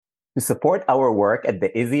To support our work at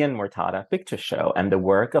the Izzy and Mortada Picture Show and the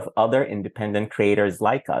work of other independent creators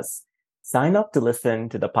like us, sign up to listen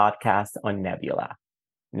to the podcast on Nebula.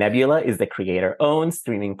 Nebula is the creator-owned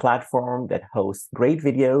streaming platform that hosts great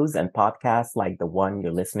videos and podcasts like the one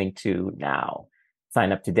you're listening to now.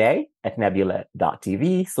 Sign up today at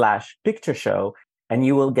nebula.tv/picture show, and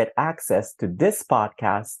you will get access to this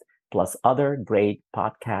podcast plus other great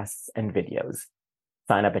podcasts and videos.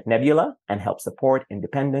 Sign up at Nebula and help support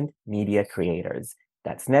independent media creators.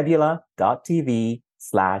 That's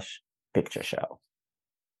nebula.tv/picture show.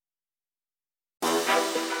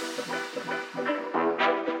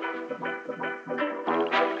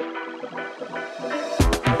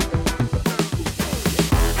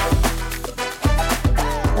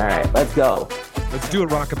 All right, let's go. Let's do it,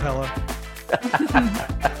 Rockapella.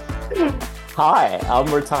 Hi, I'm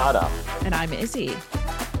Murtada. And I'm Izzy.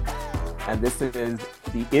 And this is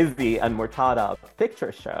the Izzy and Mortada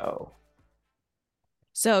Picture Show.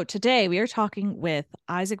 So today we are talking with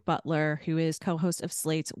Isaac Butler, who is co-host of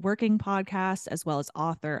Slate's Working podcast, as well as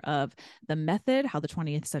author of The Method, How the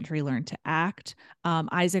 20th Century Learned to Act.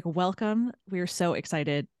 Isaac, welcome. We are so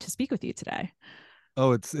excited to speak with you today.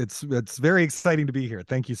 Oh, it's very exciting to be here.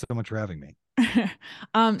 Thank you so much for having me.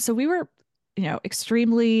 So we were,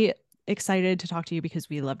 extremely excited to talk to you because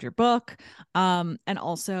we loved your book. And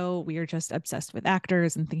also we are just obsessed with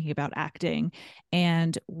actors and thinking about acting.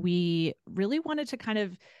 And we really wanted to kind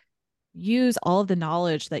of use all of the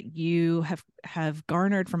knowledge that you have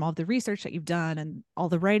garnered from all the research that you've done and all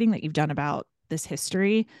the writing that you've done about this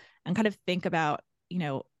history and kind of think about,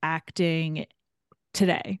 acting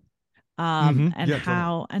today. And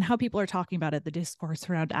how people are talking about it, the discourse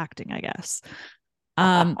around acting, I guess.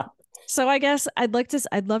 So I guess I'd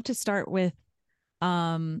love to start with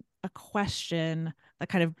a question that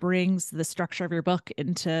kind of brings the structure of your book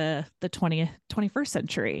into the 21st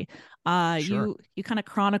century. Sure. You kind of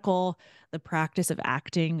chronicle the practice of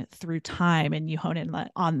acting through time, and you hone in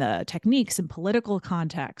on the techniques and political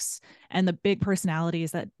contexts and the big personalities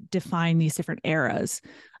that define these different eras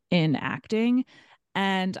in acting.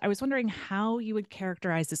 And I was wondering how you would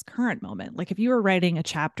characterize this current moment. Like if you were writing a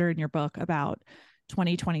chapter in your book about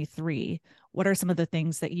 2023, what are some of the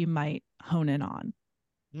things that you might hone in on?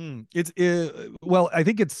 Well, I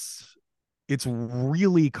think it's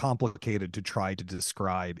really complicated to try to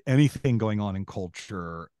describe anything going on in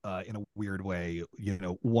culture in a weird way,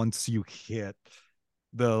 once you hit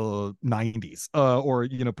the 90s or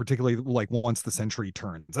particularly like once the century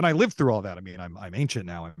turns. And I lived through all that. I mean, I'm ancient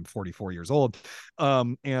now. I'm 44 years old.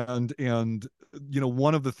 And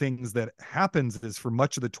one of the things that happens is for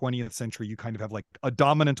much of the 20th century you kind of have like a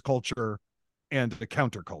dominant culture and a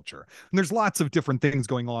counterculture. And there's lots of different things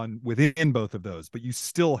going on within both of those, but you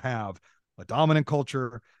still have a dominant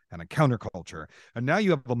culture and a counterculture. And now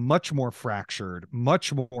you have a much more fractured,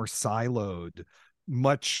 much more siloed,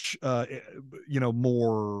 much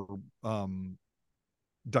more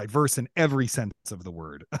diverse in every sense of the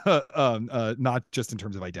word, not just in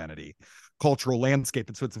terms of identity, cultural landscape.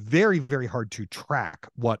 And so it's very, very hard to track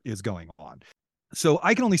what is going on. So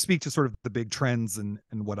I can only speak to sort of the big trends and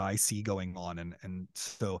what I see going on. And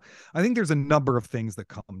so I think there's a number of things that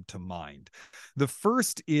come to mind. The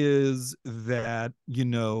first is that,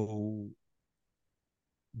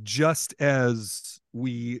 just as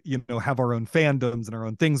we have our own fandoms and our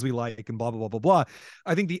own things we like and blah blah blah blah blah,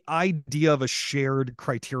 I think the idea of a shared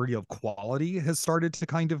criteria of quality has started to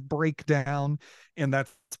kind of break down, and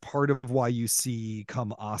that's part of why you see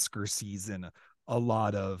come Oscar season a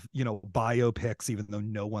lot of biopics, even though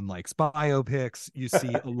no one likes biopics. You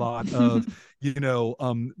see a lot of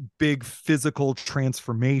big physical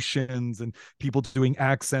transformations and people doing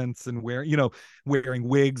accents and wearing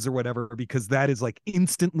wigs or whatever, because that is like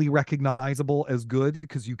instantly recognizable as good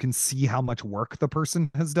because you can see how much work the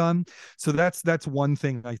person has done. So that's one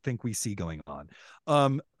thing I think we see going on.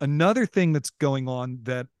 Another thing that's going on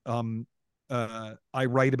that I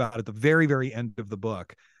write about at the very, very end of the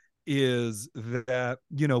book is that,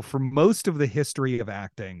 for most of the history of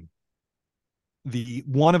acting,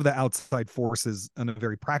 one of the outside forces on a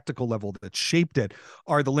very practical level that shaped it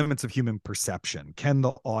are the limits of human perception. Can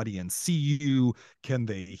the audience see you? Can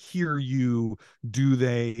they hear you? Do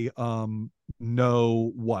they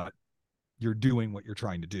know what you're doing, what you're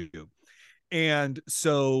trying to do? And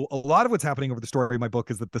so a lot of what's happening over the story of my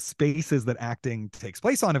book is that the spaces that acting takes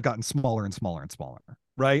place on have gotten smaller and smaller and smaller,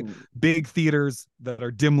 right? Big theaters that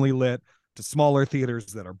are dimly lit, to smaller theaters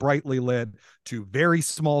that are brightly lit, to very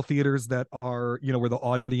small theaters that are, where the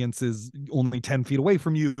audience is only 10 feet away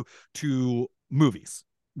from you, to movies,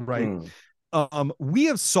 right? We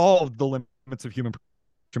have solved the limits of human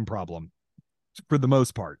perception problem for the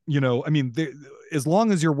most part. I mean, as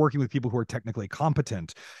long as you're working with people who are technically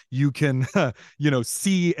competent, you can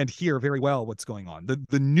see and hear very well what's going on.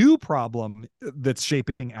 The new problem that's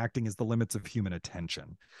shaping acting is the limits of human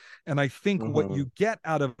attention. And I think what you get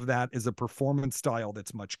out of that is a performance style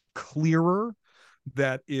that's much clearer,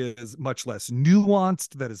 that is much less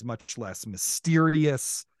nuanced, that is much less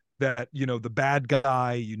mysterious, that the bad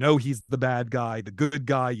guy, he's the bad guy, the good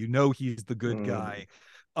guy, he's the good guy.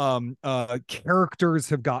 Characters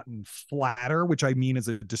have gotten flatter, which I mean as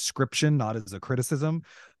a description, not as a criticism.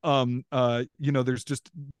 There's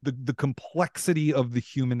just the complexity of the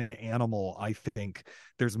human animal, I think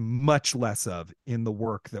there's much less of in the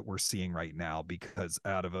work that we're seeing right now, because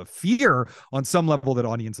out of a fear on some level that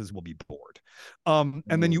audiences will be bored.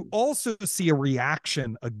 And then you also see a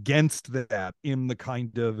reaction against that in the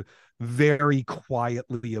kind of very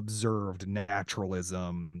quietly observed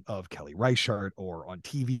naturalism of Kelly Reichardt, or on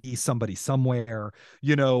TV, Somebody Somewhere,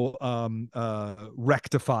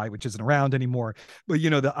 Rectify, which isn't around anymore. But,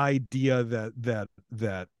 the idea that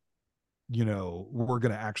we're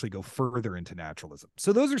going to actually go further into naturalism.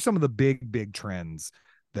 So those are some of the big trends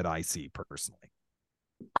that I see personally.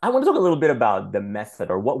 I want to talk a little bit about the method,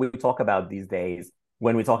 or what we talk about these days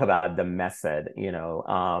when we talk about the method,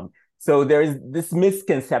 So there's this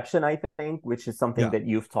misconception, I think, which is something that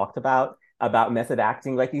you've talked about method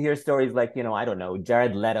acting. Like, you hear stories like, I don't know,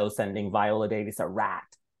 Jared Leto sending Viola Davis a rat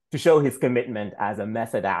to show his commitment as a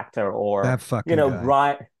method actor, or, that fucking guy.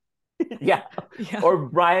 Brian, or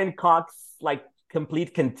Brian Cox, like,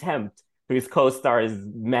 complete contempt to his co-star's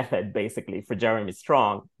method, basically, for Jeremy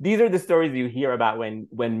Strong. These are the stories you hear about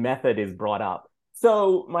when method is brought up.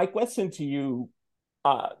 So my question to you,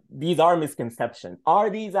 these are misconceptions. Are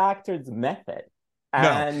these actors method?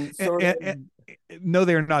 And no,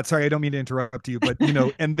 they're not. Sorry, I don't mean to interrupt you, but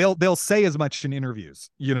and they'll say as much in interviews.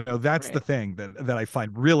 That's the thing that I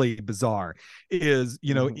find really bizarre is,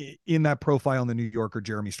 in that profile in the New Yorker,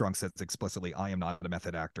 Jeremy Strong says explicitly, "I am not a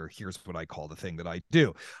method actor. Here's what I call the thing that I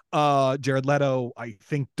do." Jared Leto, I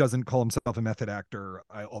think, doesn't call himself a method actor,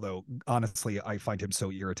 although honestly, I find him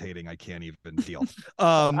so irritating I can't even deal.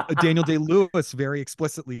 Daniel Day-Lewis very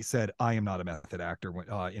explicitly said, "I am not a method actor,"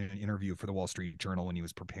 in an interview for the Wall Street Journal when he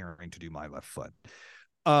was preparing to do My Left Foot.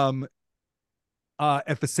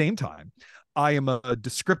 At the same time, I am a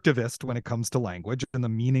descriptivist when it comes to language, and the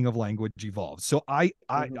meaning of language evolves. So I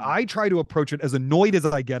try to approach it, as annoyed as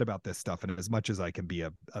I get about this stuff, and as much as I can be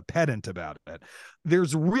a pedant about it.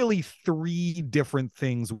 There's really three different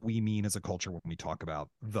things we mean as a culture when we talk about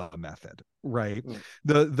the method, right?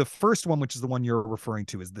 The first one, which is the one you're referring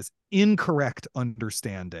to, is this incorrect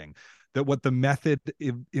understanding that what the method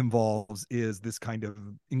involves is this kind of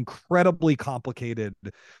incredibly complicated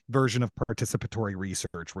version of participatory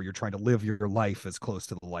research, where you're trying to live your life as close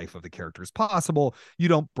to the life of the character as possible. You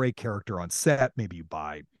don't break character on set. Maybe you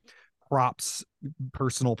buy props,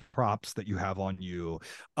 personal props that you have on you.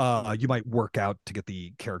 You might work out to get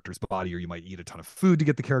the character's body, or you might eat a ton of food to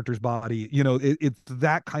get the character's body. It's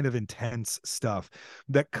that kind of intense stuff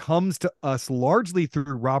that comes to us largely through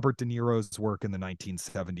Robert De Niro's work in the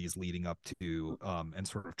 1970s, leading up to and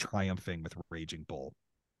sort of triumphing with Raging Bull.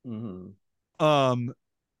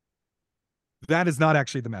 That is not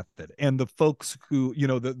actually the method, and the folks who,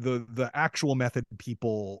 the actual method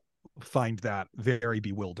people find that very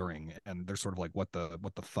bewildering, and they're sort of like, what the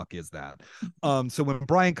fuck is that? So when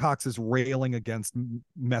Brian Cox is railing against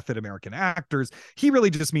method American actors, he really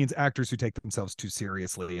just means actors who take themselves too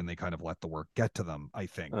seriously and they kind of let the work get to them, I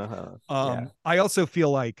think. I also feel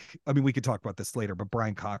like, I mean, we could talk about this later, but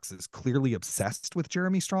Brian Cox is clearly obsessed with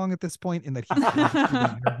Jeremy Strong at this point, in that he can't give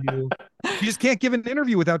an interview. You just can't give an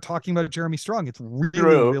interview without talking about Jeremy Strong. It's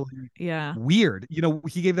really weird.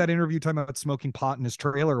 He gave that interview talking about smoking pot in his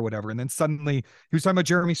trailer or whatever, and then suddenly he was talking about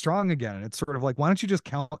Jeremy Strong again. And it's sort of like, why don't you just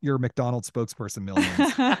count your McDonald's spokesperson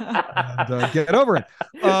millions and get over it?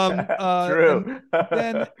 True.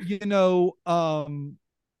 Then,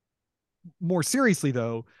 more seriously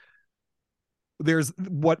though, there's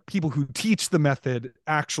what people who teach the method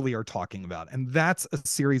actually are talking about. And that's a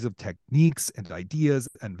series of techniques and ideas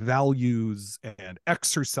and values and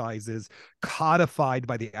exercises codified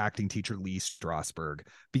by the acting teacher Lee Strasberg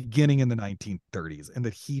beginning in the 1930s, and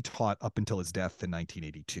that he taught up until his death in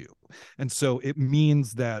 1982. And so it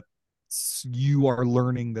means that you are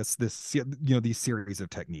learning these series of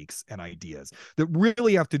techniques and ideas that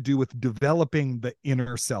really have to do with developing the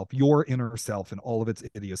inner self, your inner self, and all of its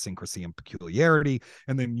idiosyncrasy and peculiarity,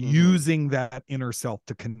 and then using that inner self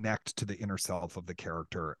to connect to the inner self of the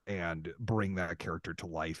character and bring that character to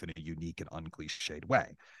life in a unique and uncliched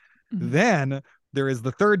way. Then there is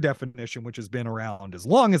the third definition, which has been around as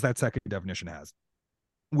long as that second definition has,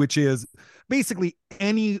 which is basically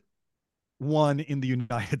anyone in the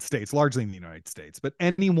United States, largely in the United States, but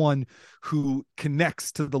anyone who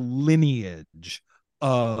connects to the lineage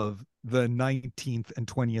of the 19th and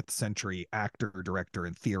 20th century actor, director,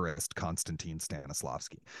 and theorist Konstantin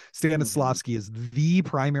Stanislavski. Stanislavski is the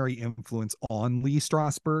primary influence on Lee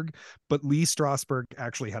Strasberg, but Lee Strasberg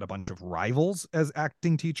actually had a bunch of rivals as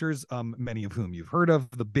acting teachers, many of whom you've heard of.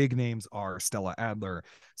 The big names are Stella Adler,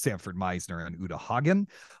 Sanford Meisner, and Uta Hagen.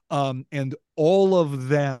 And all of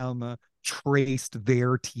them traced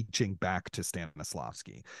their teaching back to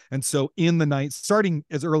Stanislavski. And so in the night, starting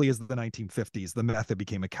as early as the 1950s, the method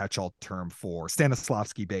became a catch-all term for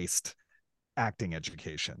Stanislavski-based acting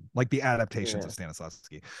education, like the adaptations of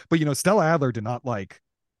Stanislavski. But, you know, Stella Adler did not like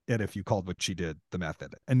it if you called what she did the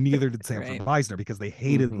method, and neither did Sanford Meisner, because they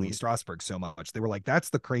hated Lee Strasberg so much. They were like, that's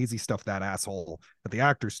the crazy stuff that asshole at the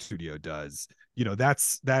actor's studio does. You know,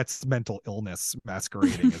 that's mental illness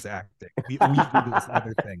masquerading as acting. We do this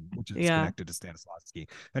other thing, which is connected to Stanislavski,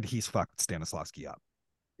 and he's fucked Stanislavski up.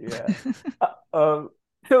 Yeah.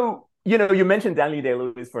 So, you know, you mentioned Daniel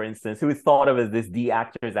Day-Lewis, for instance, who is thought of as this the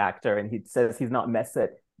actor's actor, and he says he's not method.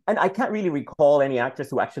 And I can't really recall any actors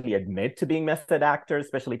who actually admit to being method actors,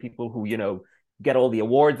 especially people who, you know, get all the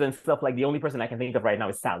awards and stuff. Like, the only person I can think of right now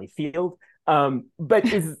is Sally Field. But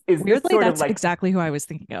is weirdly, sort that's of like exactly who I was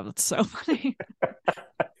thinking of. It's so funny.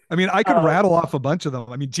 I mean, I could rattle off a bunch of them.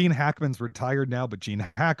 I mean, Gene Hackman's retired now, but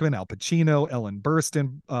Gene Hackman, Al Pacino, Ellen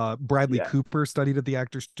Burstyn, Bradley Cooper studied at the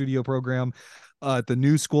Actors Studio program. At the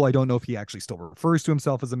New School, I don't know if he actually still refers to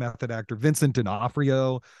himself as a method actor. Vincent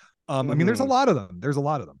D'Onofrio. I mean, there's a lot of them. There's a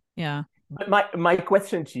lot of them. Yeah. But my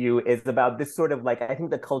question to you is about this sort of like, I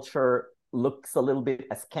think the culture looks a little bit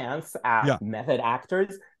askance at method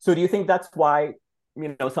actors. So do you think that's why,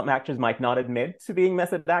 you know, some actors might not admit to being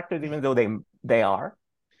method actors, even though they are?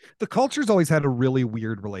 The culture's always had a really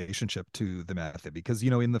weird relationship to the method, because, you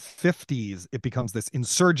know, in the 50s, it becomes this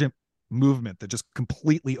insurgent movement that just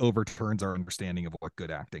completely overturns our understanding of what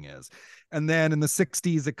good acting is. And then in the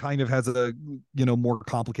 60s, it kind of has a, you know, more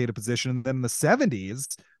complicated position. And then in the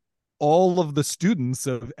 70s, all of the students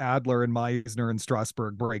of Adler and Meisner and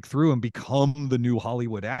Strasberg break through and become the new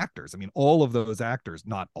Hollywood actors. I mean, all of those actors,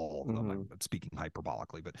 not all of them, I'm speaking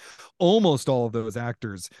hyperbolically, but almost all of those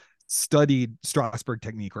actors studied Strasberg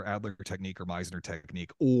technique or Adler technique or Meisner technique,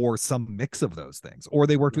 or some mix of those things, or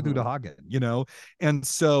they worked with Uta Hagen, you know? And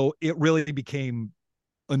so it really became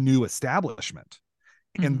a new establishment.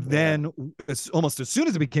 And then almost as soon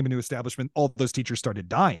as it became a new establishment, all those teachers started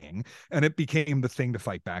dying, and it became the thing to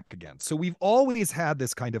fight back against. So we've always had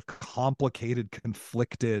this kind of complicated,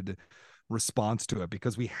 conflicted response to it,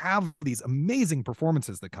 because we have these amazing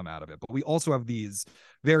performances that come out of it, but we also have these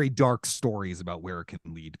very dark stories about where it can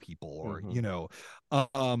lead people, or, you know,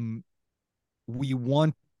 we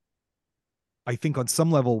want, I think on some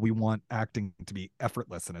level, we want acting to be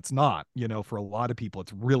effortless, and it's not. You know, for a lot of people,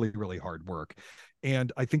 it's really, really hard work.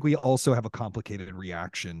 And I think we also have a complicated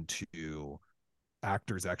reaction to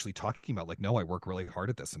actors actually talking about, like, no, I work really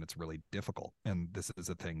hard at this and it's really difficult, and this is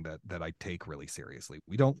a thing that I take really seriously.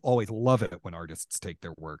 We don't always love it when artists take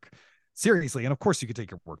their work seriously, and of course you could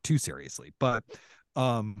take your work too seriously, but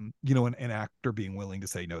you know, an actor being willing to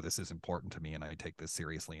say, no, this is important to me and I take this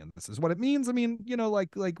seriously and this is what it means. I mean, you know,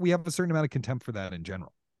 like we have a certain amount of contempt for that in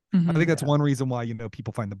general. I think that's one reason why, you know,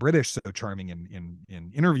 people find the British so charming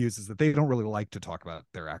in interviews, is that they don't really like to talk about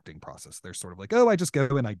their acting process. They're sort of like, oh, I just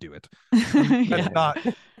go and I do it. That's not,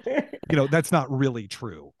 you know, that's not really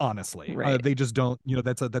true, honestly. They just don't, you know,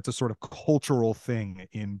 that's a sort of cultural thing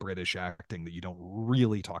in British acting, that you don't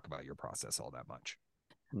really talk about your process all that much.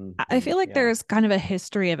 I feel like there's kind of a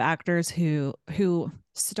history of actors who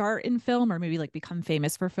start in film, or maybe like become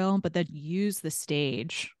famous for film, but then use the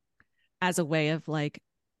stage as a way of like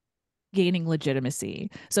gaining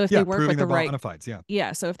legitimacy. So if they work with the right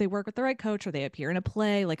so if they work with the right coach, or they appear in a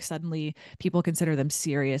play, like suddenly people consider them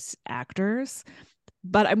serious actors.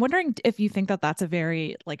 But I'm wondering if you think that that's a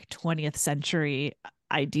very like 20th century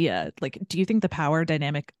idea. Like, do you think the power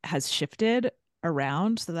dynamic has shifted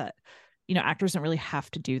around so that, you know, actors don't really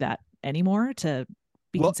have to do that anymore to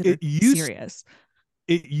be considered serious?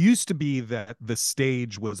 It used to be that the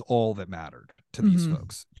stage was all that mattered to these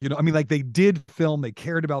folks. You know, I mean, like, they did film, they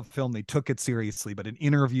cared about film, they took it seriously, but in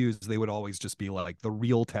interviews, they would always just be like, the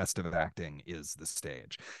real test of acting is the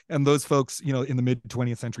stage. And those folks, you know, in the mid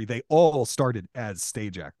 20th century, they all started as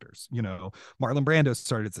stage actors. You know, Marlon Brando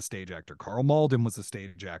started as a stage actor. Carl Malden was a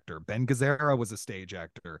stage actor. Ben Gazzara was a stage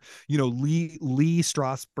actor. You know, Lee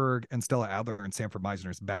Strasberg and Stella Adler and Sanford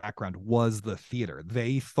Meisner's background was the theater.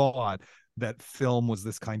 They thought that film was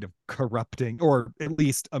this kind of corrupting, or at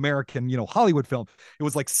least American, Hollywood film. It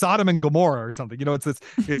was like Sodom and Gomorrah or something.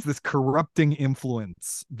 It's this corrupting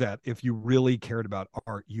influence that if you really cared about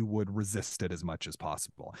art, you would resist it as much as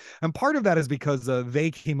possible. And part of that is because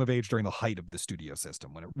they came of age during the height of the studio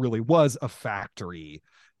system, when it really was a factory,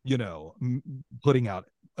 putting out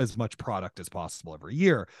as much product as possible every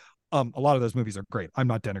year. A lot of those movies are great. I'm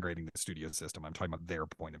not denigrating the studio system. I'm talking about their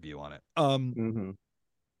point of view on it.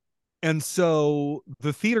 And so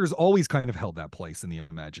the theater's always kind of held that place in the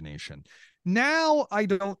imagination. Now I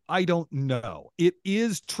don't know. It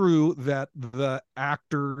is true that the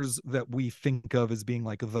actors that we think of as being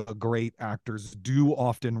like the great actors do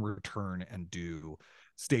often return and do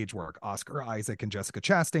stage work. Oscar Isaac and Jessica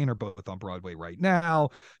Chastain are both on Broadway right now.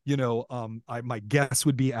 My guess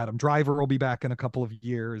would be Adam Driver will be back in a couple of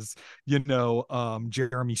years.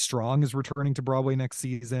 Jeremy Strong is returning to Broadway next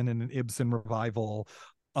season in an Ibsen revival.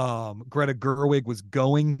 Greta Gerwig was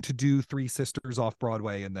going to do Three Sisters off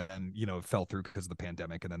Broadway, and then fell through because of the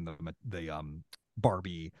pandemic, and then the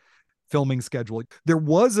Barbie filming schedule. There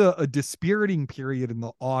was a dispiriting period in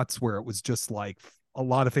the aughts where it was just like a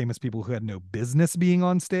lot of famous people who had no business being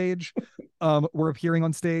on stage were appearing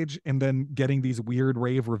on stage and then getting these weird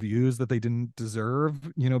rave reviews that they didn't deserve,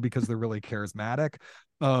 because they're really charismatic.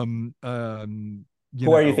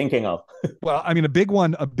 Who are you thinking of? Well, I mean, a big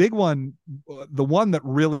one, the one that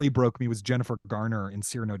really broke me was Jennifer Garner in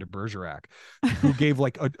Cyrano de Bergerac, who gave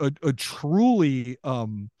like a truly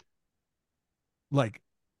like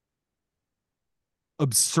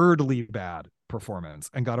absurdly bad performance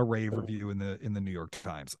and got a rave review in the New York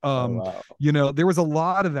Times. Wow. There was a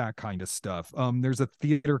lot of that kind of stuff. There's a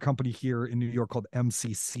theater company here in New York called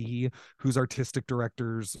MCC, whose artistic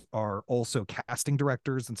directors are also casting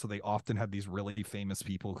directors, and so they often have these really famous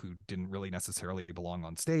people who didn't really necessarily belong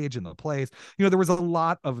on stage in the plays. There was a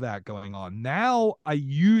lot of that going on. Now I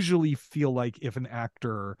usually feel like if an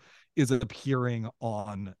actor is appearing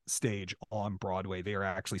on stage on Broadway, they are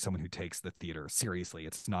actually someone who takes the theater seriously.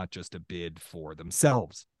 It's not just a bid for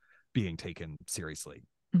themselves being taken seriously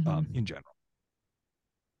in general.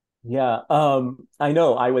 Yeah, I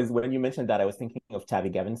know. When you mentioned that, I was thinking of Tabby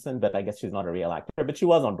Gevinson, but I guess she's not a real actor, but she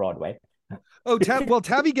was on Broadway.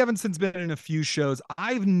 Tabby Gevinson's been in a few shows.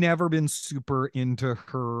 I've never been super into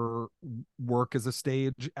her work as a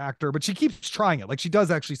stage actor, but she keeps trying it. Like, she does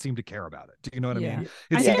actually seem to care about it. Do you know what I mean?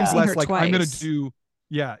 It seems less like I'm going to do.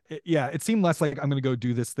 Yeah. It seemed less like I'm going to go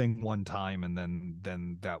do this thing one time, and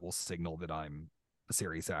then that will signal that I'm a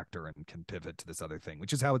serious actor and can pivot to this other thing,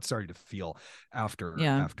 which is how it started to feel after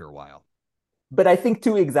a while. But I think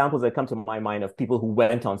two examples that come to my mind of people who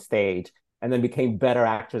went on stage and then became better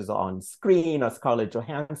actors on screen are Scarlett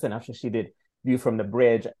Johansson after she did View from the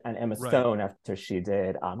Bridge, and Emma Stone after she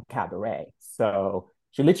did Cabaret. So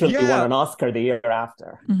she literally won an Oscar the year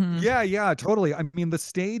after. Yeah, totally. I mean, the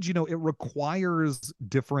stage, it requires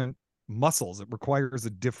different muscles. It requires a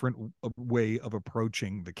different way of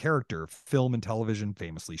approaching the character. Film and television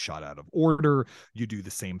famously shot out of order. You do the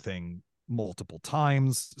same thing multiple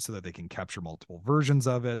times so that they can capture multiple versions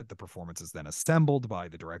of it. The performance is then assembled by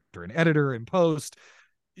the director and editor in post.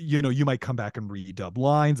 You might come back and redub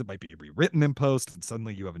lines. It might be rewritten in post, and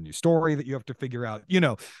suddenly you have a new story that you have to figure out.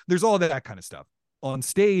 There's all that kind of stuff. On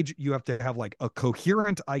stage, you have to have like a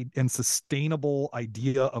coherent and sustainable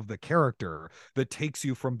idea of the character that takes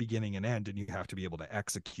you from beginning and end, and you have to be able to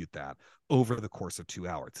execute that over the course of 2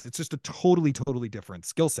 hours. It's just a totally different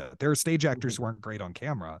skill set. There are stage actors who aren't great on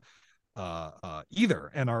camera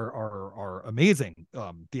either, and are amazing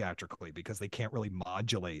theatrically, because they can't really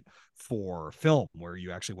modulate for film, where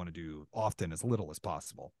you actually want to do often as little as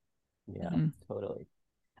possible. Yeah, totally.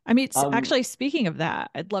 I mean, actually, speaking of that,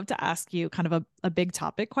 I'd love to ask you kind of a big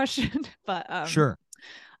topic question, but sure.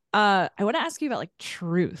 I want to ask you about like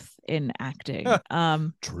truth in acting.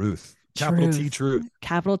 Truth. Capital T, truth.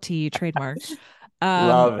 Capital T, trademark.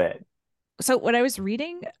 Love it. So when I was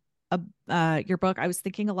reading your book, I was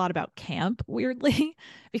thinking a lot about camp, weirdly,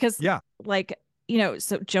 because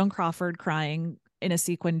so Joan Crawford crying in a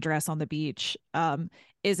sequin dress on the beach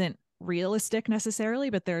isn't realistic necessarily,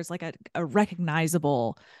 but there's like a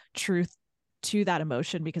recognizable truth to that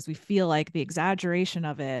emotion, because we feel like the exaggeration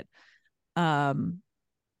of it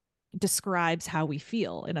describes how we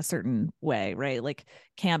feel in a certain way, right? Like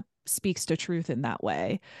camp speaks to truth in that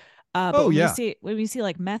way. But when we see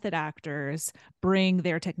like method actors bring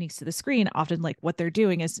their techniques to the screen, often like what they're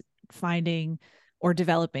doing is finding or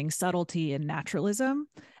developing subtlety and naturalism.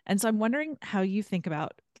 And so I'm wondering how you think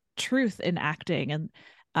about truth in acting, and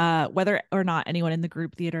whether or not anyone in the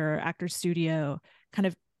group theater or actor studio kind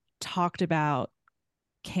of talked about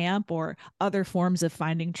camp or other forms of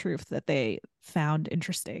finding truth that they found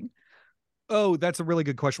interesting? Oh, that's a really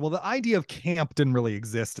good question. Well, the idea of camp didn't really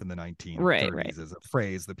exist in the 1930s Right. as a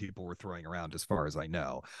phrase that people were throwing around, as far as I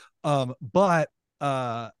know. But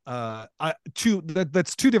that's two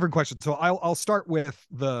different questions. So I'll start with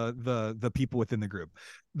the people within the group.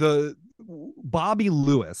 The Bobby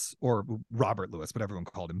Lewis, or Robert Lewis, but everyone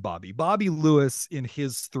called him Bobby. Bobby Lewis, in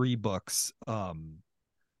his 3 books,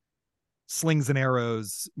 Slings and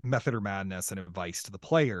Arrows, Method or Madness, and Advice to the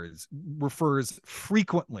Players, refers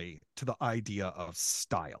frequently to the idea of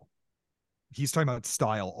style. He's talking about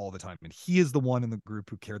style all the time, and he is the one in the group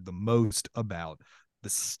who cared the most about the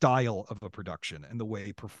style of a production and the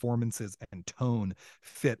way performances and tone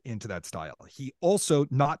fit into that style. He also,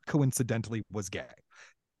 not coincidentally, was gay.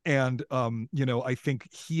 And I think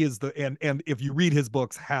he is and if you read his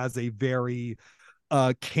books, has a very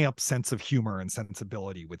camp sense of humor and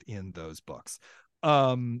sensibility within those books.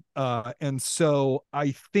 And so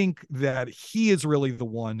I think that he is really the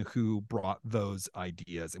one who brought those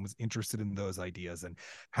ideas and was interested in those ideas, and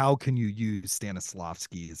how can you use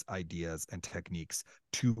Stanislavski's ideas and techniques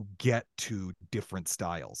to get to different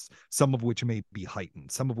styles, some of which may be heightened,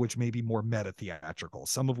 some of which may be more meta theatrical,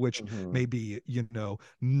 some of which may be,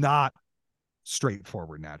 not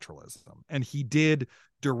straightforward naturalism. And he did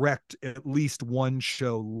direct at least one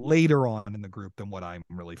show later on in the group than what I'm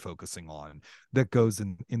really focusing on that goes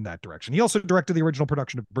in that direction. He also directed the original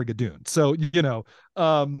production of Brigadoon. So,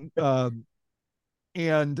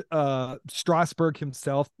 and Strasberg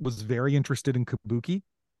himself was very interested in kabuki,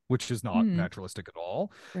 which is not naturalistic at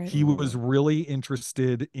all. Right. He was really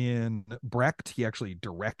interested in Brecht. He actually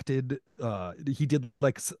directed, he did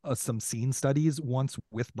like some scene studies once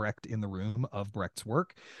with Brecht in the room of Brecht's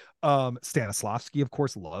work. Stanislavski, of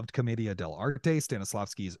course, loved Commedia dell'arte.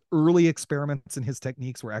 Stanislavski's early experiments in his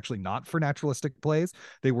techniques were actually not for naturalistic plays.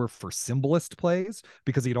 They were for symbolist plays,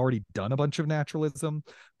 because he'd already done a bunch of naturalism.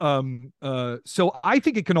 So I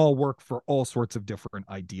think it can all work for all sorts of different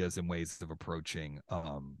ideas and ways of approaching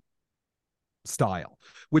style,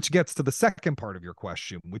 which gets to the second part of your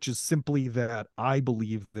question, which is simply that I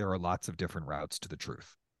believe there are lots of different routes to the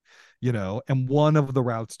truth. And one of the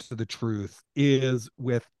routes to the truth is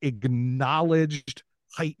with acknowledged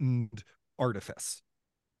heightened artifice.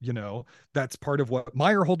 That's part of what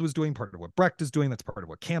Meyerhold was doing, part of what Brecht is doing, that's part of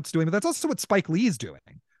what Camp's doing, but that's also what Spike Lee is doing,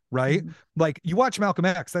 right? Like, you watch Malcolm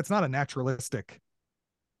X, that's not a naturalistic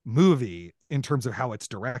movie in terms of how it's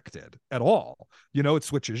directed at all. It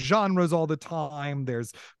switches genres all the time.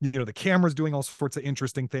 There's, the camera's doing all sorts of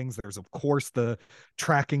interesting things. There's, of course, the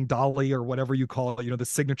tracking dolly, or whatever you call it, the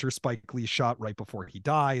signature Spike Lee shot right before he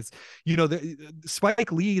dies.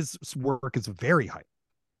 Spike Lee's work is very high.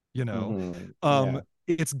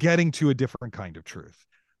 It's getting to a different kind of truth.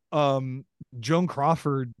 Joan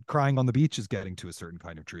Crawford crying on the beach is getting to a certain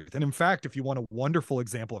kind of truth. And in fact, if you want a wonderful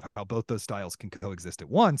example of how both those styles can coexist at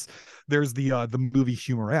once, there's the movie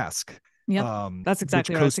Humoresque. Yep, that's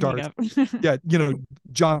exactly what I was thinking of. Yeah,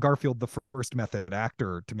 John Garfield, the first method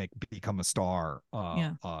actor to become a star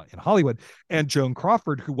in Hollywood, and Joan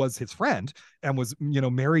Crawford, who was his friend and was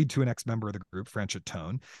married to an ex-member of the group, Franchot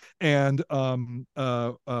Tone, and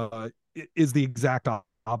is the exact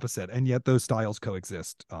opposite, and yet those styles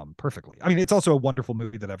coexist perfectly. I mean, it's also a wonderful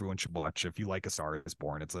movie that everyone should watch if you like A Star Is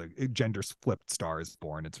Born. It's a gender flipped Star Is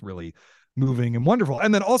Born. It's really moving and wonderful.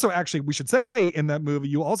 And then also, actually, we should say, in that movie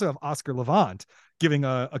you also have Oscar Levant giving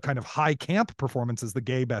a kind of high camp performance as the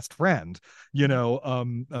gay best friend,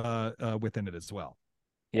 within it as well.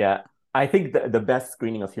 Yeah, I think the best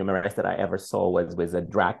screening of Humoresque that I ever saw was a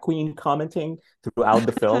drag queen commenting throughout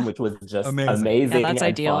the film, which was just amazing. Yeah, that's and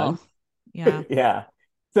ideal. Fun. Yeah. Yeah.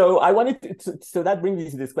 So I wanted so that brings me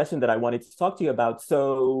to this question that I wanted to talk to you about.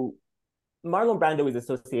 So Marlon Brando is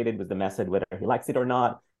associated with the method, whether he likes it or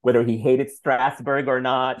not, whether he hated Strasberg or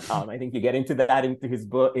not. I think you get into that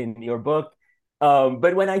in your book.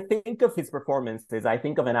 But when I think of his performances, I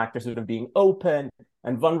think of an actor sort of being open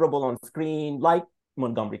and vulnerable on screen, like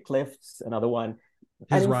Montgomery Clift's another one.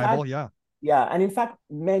 His rival, yeah. Yeah, and in fact,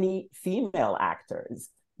 many female actors,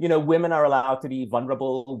 women are allowed to be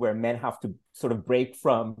vulnerable, where men have to sort of break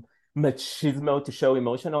from machismo to show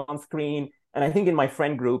emotion on screen. And I think in my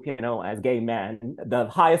friend group, as gay men, the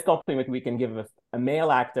highest compliment we can give a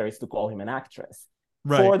male actor is to call him an actress.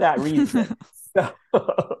 Right. For that reason.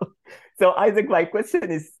 So Isaac, my question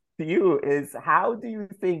is to you is, how do you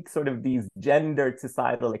think sort of these gender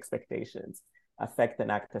societal expectations affect an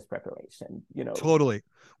actor's preparation, you know. Totally.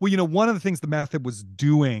 Well, you know, one of the things the method was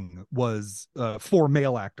doing was for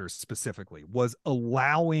male actors specifically was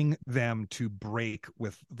allowing them to break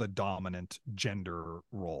with the dominant gender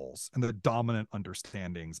roles and the dominant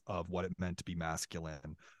understandings of what it meant to be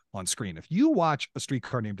masculine on screen. If you watch A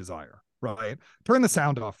Streetcar Named Desire, right, turn the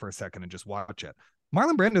sound off for a second and just watch it.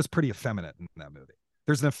 Marlon Brando's pretty effeminate in that movie.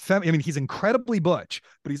 There's an I mean, he's incredibly butch,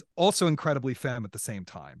 but he's also incredibly femme at the same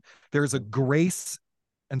time. There's a grace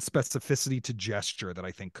and specificity to gesture that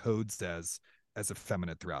I think codes as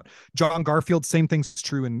effeminate throughout. John Garfield, same thing's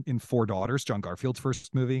true in Four Daughters, John Garfield's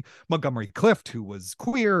first movie. Montgomery Clift, who was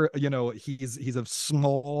queer, you know, he's a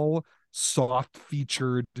small, soft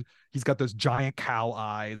featured, he's got those giant cow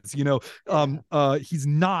eyes, you know. He's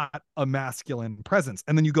not a masculine presence.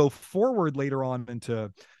 And then you go forward later on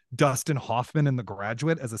into Dustin Hoffman in The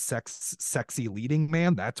Graduate as a sexy leading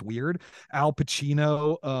man. That's weird. Al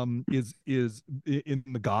Pacino is in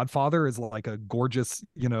The Godfather is like a gorgeous,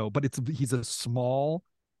 you know, but he's a small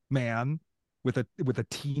man with a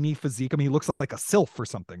teeny physique. I mean, he looks like a sylph or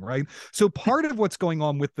something, right? So part of what's going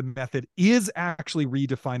on with the method is actually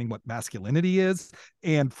redefining what masculinity is,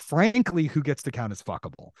 and frankly, who gets to count as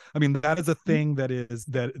fuckable. I mean, that is a thing that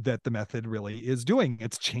the method really is doing.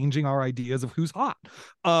 It's changing our ideas of who's hot.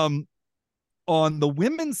 On the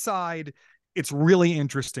women's side, it's really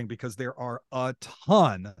interesting because there are a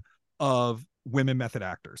ton of women method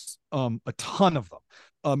actors, a ton of them.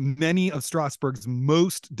 Many of Strasberg's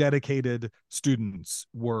most dedicated students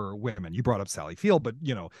were women. You brought up Sally Field, but,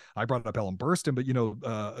 you know, I brought up Ellen Burstyn, but, you know,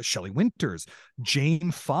 Shelley Winters,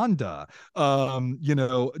 Jane Fonda, you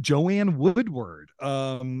know, Joanne Woodward,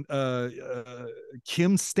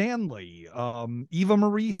 Kim Stanley, Eva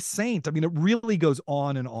Marie Saint. I mean, it really goes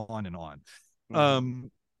on and on and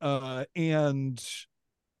on. And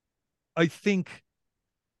I think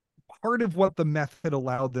part of what the method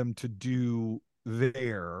allowed them to do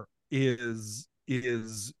there is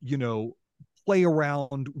you know, play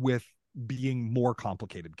around with being more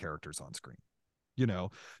complicated characters on screen, you know,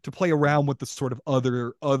 to play around with the sort of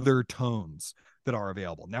other tones that are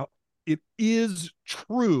available. Now, it is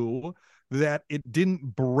true that it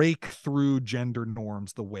didn't break through gender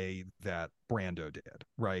norms the way that Brando did,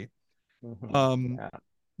 right?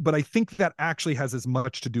 But I think that actually has as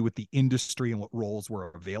much to do with the industry and what roles were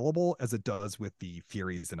available as it does with the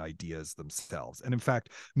theories and ideas themselves. And in fact,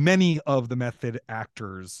 many of the method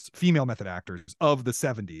actors, female method actors of the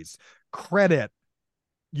 70s, credit,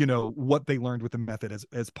 you know, what they learned with the method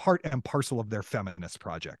as part and parcel of their feminist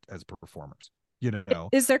project as performers. You know,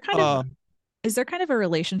 is there kind of a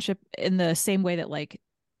relationship in the same way that like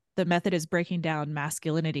the method is breaking down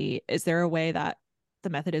masculinity? Is there a way that the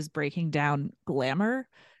method is breaking down glamour?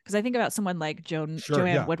 Because I think about someone like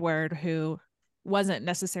Joanne Woodward, who wasn't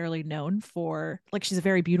necessarily known for, like, she's a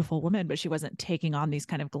very beautiful woman, but she wasn't taking on these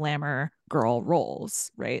kind of glamour girl roles,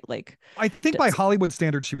 right? Like, I think by Hollywood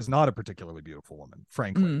standards, she was not a particularly beautiful woman,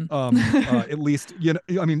 frankly. At least, you know,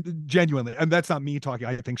 I mean, genuinely, and that's not me talking.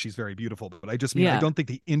 I think she's very beautiful, but I just mean, I don't think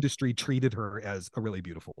the industry treated her as a really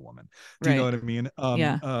beautiful woman. Do you know what I mean?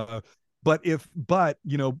 But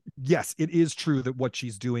you know, yes, it is true that what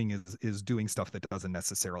she's doing is doing stuff that doesn't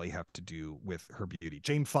necessarily have to do with her beauty.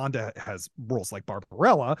 Jane Fonda has roles like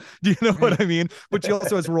Barbarella, do you know what I mean? But she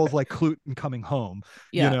also has roles like Clute and Coming Home,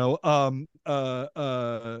 you know.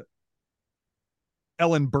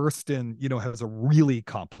 Ellen Burstyn, you know, has a really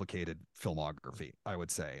complicated filmography, I would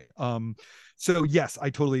say. So yes, I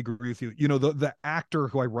totally agree with you. You know, the actor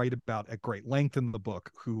who I write about at great length in the book,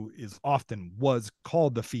 who was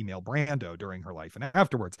called the female Brando during her life and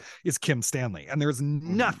afterwards, is Kim Stanley. And there's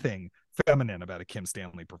nothing feminine about a Kim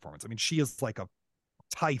Stanley performance. I mean, she is like a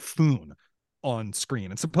typhoon on screen,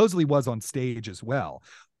 and supposedly was on stage as well.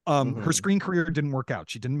 Her screen career didn't work out.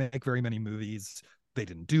 She didn't make very many movies. They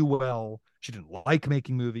didn't do well. She didn't like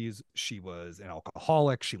making movies. She was an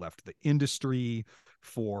alcoholic. She left the industry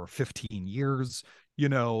for 15 years, you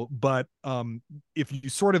know. But if you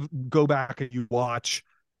sort of go back and you watch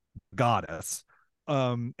Goddess,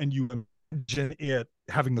 and you imagine it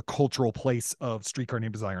having the cultural place of Streetcar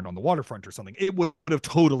Named Desire and On the Waterfront or something, it would have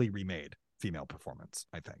totally remade female performance,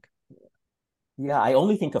 I think. Yeah, I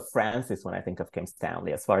only think of Frances when I think of Kim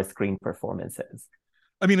Stanley as far as screen performances.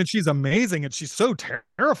 I mean, and she's amazing, and she's so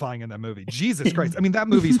terrifying in that movie. Jesus Christ. I mean, that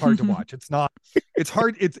movie's hard to watch. It's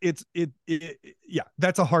hard. Yeah,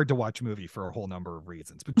 that's a hard to watch movie for a whole number of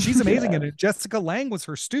reasons, but she's amazing. And Jessica Lange was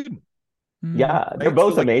her student. Yeah, they're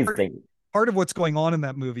both amazing. Part of what's going on in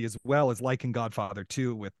that movie as well is like in Godfather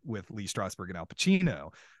 2 with Lee Strasberg and Al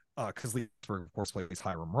Pacino, because Lee Strasberg, of course, plays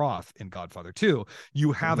Hiram Roth in Godfather 2.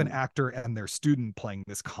 You have an actor and their student playing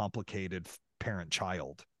this complicated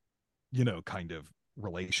parent-child, kind of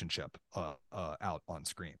relationship out on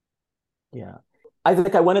screen. Yeah.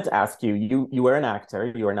 Isaac, I wanted to ask you, you were an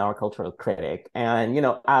actor, you are now a cultural critic. And,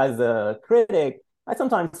 as a critic, I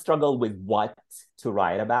sometimes struggle with what to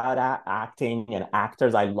write about acting and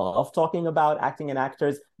actors. I love talking about acting and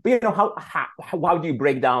actors. But, how do you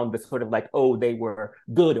break down the sort of like, oh, they were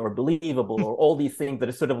good or believable or all these things that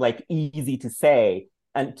are sort of like easy to say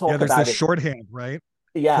and talk there's about this it? shorthand, right?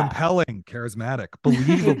 Yeah. Compelling, charismatic,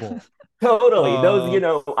 believable. Totally.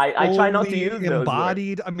 Those, I try not to Only use those words.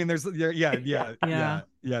 embodied. I mean, there's a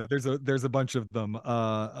bunch of them.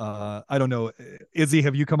 I don't know. Izzy,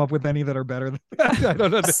 have you come up with any that are better than that? I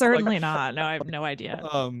don't know. Certainly not. No, I have no idea.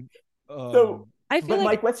 So, I feel but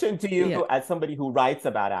my question to you, as somebody who writes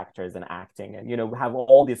about actors and acting, and have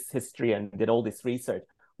all this history and did all this research,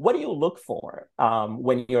 what do you look for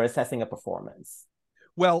when you're assessing a performance?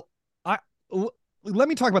 Well, let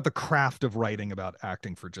me talk about the craft of writing about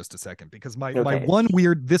acting for just a second, because my one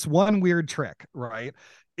weird trick, right?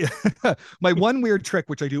 My one weird trick,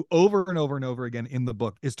 which I do over and over and over again in the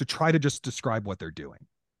book, is to try to just describe what they're doing.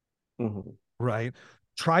 Mm-hmm. Right?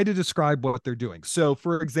 Try to describe what they're doing. So,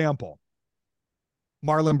 for example,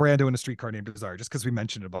 Marlon Brando in A Streetcar Named Desire, just because we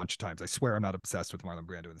mentioned it a bunch of times. I swear I'm not obsessed with Marlon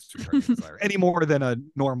Brando in A Streetcar Named Desire any more than a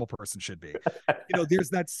normal person should be. There's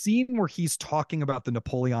that scene where he's talking about the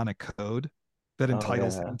Napoleonic Code that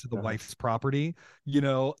entitles him to the wife's property.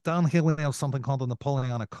 Down here we have something called the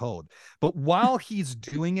Napoleonic Code. But while he's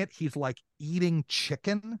doing it, he's like eating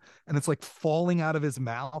chicken and it's like falling out of his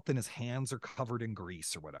mouth and his hands are covered in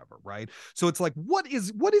grease or whatever, right? So it's like, what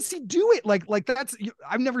is he doing? Like that's,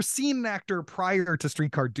 I've never seen an actor prior to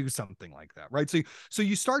Streetcar do something like that, right? So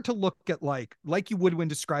you start to look at like you would when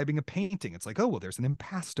describing a painting. It's like, oh, well, there's an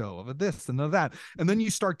impasto of this and of that. And then you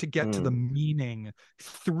start to get to the meaning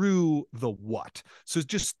through the what. So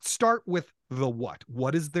just start with the what.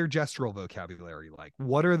 What is their gestural vocabulary like?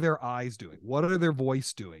 What are their eyes doing? What are their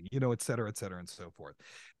voice doing? Et cetera, and so forth.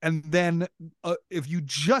 And then if you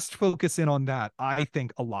just focus in on that, I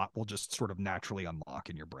think a lot will just sort of naturally unlock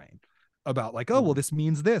in your brain about like, oh, well, this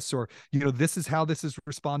means this, or, this is how this is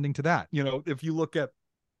responding to that. If you look at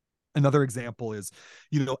another example is,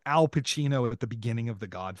 Al Pacino at the beginning of The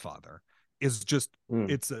Godfather is just,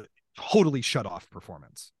 it's a totally shut off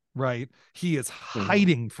performance. Right? He is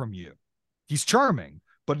hiding from you. He's charming,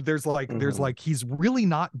 but there's he's really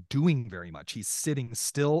not doing very much. He's sitting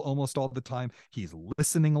still almost all the time. He's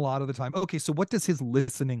listening a lot of the time. Okay, so what does his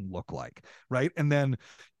listening look like? Right? And then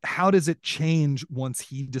how does it change once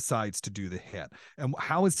he decides to do the hit? And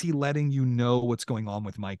how is he letting you know what's going on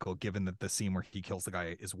with Michael, given that the scene where he kills the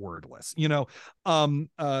guy is wordless? It's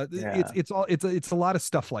a lot of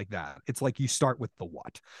stuff like that. It's like you start with the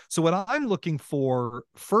what. So what I'm looking for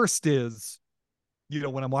first is,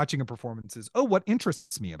 when I'm watching a performance is, oh, what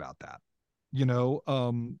interests me about that?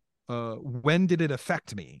 When did it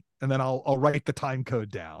affect me? And then I'll write the time code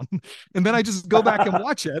down. And then I just go back and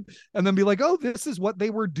watch it and then be like, oh, this is what they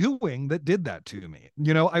were doing that did that to me.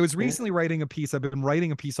 I was recently writing a piece. I've been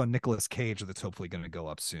writing a piece on Nicolas Cage that's hopefully going to go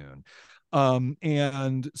up soon.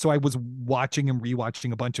 And so I was watching and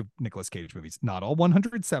rewatching a bunch of Nicolas Cage movies, not all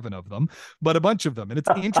 107 of them, but a bunch of them. And it's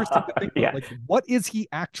interesting to think about, like, what is he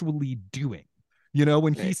actually doing?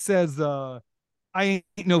 When he says, I ain't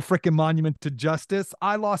no freaking monument to justice.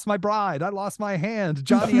 I lost my bride. I lost my hand.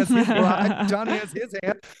 Johnny has his bride. Johnny has his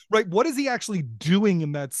hand. Right? What is he actually doing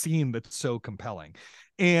in that scene that's so compelling?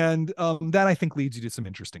 And that, I think, leads you to some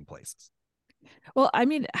interesting places. Well, I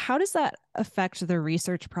mean, how does that affect the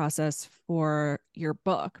research process for your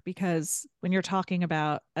book? Because when you're talking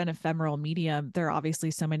about an ephemeral medium, there are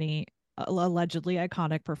obviously so many allegedly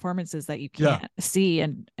iconic performances that you can't see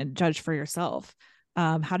and judge for yourself.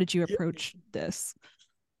 How did you approach this?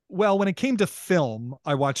 Well, when it came to film,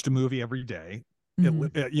 I watched a movie every day.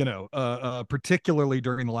 Particularly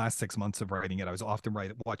during the last 6 months of writing it, I was often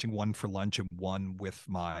watching one for lunch and one with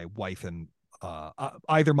my wife and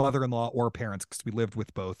either mother-in-law or parents, because we lived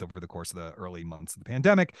with both over the course of the early months of the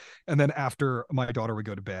pandemic. And then after my daughter would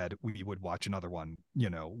go to bed, we would watch another one,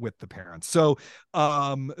 with the parents. So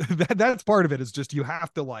that's part of it, is just you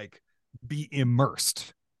have to like be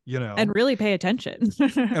immersed. And really pay attention.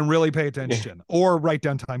 Or write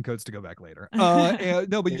down time codes to go back later.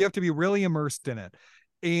 But you have to be really immersed in it.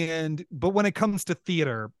 But when it comes to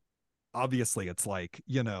theater, obviously it's like,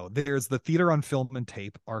 there's the Theater on Film and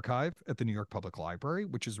Tape archive at the New York Public Library,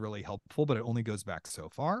 which is really helpful, but it only goes back so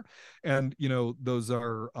far. And, those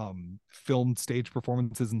are filmed stage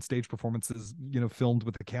performances and stage performances, filmed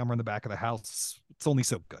with the camera in the back of the house. It's only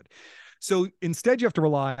so good. So instead you have to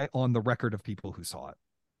rely on the record of people who saw it.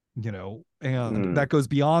 and that goes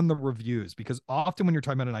beyond the reviews, because often when you're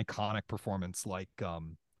talking about an iconic performance like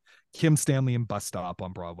Kim Stanley in Bus Stop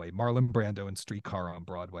on Broadway, Marlon Brando in Streetcar on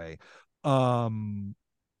Broadway,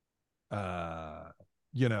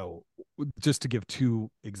 just to give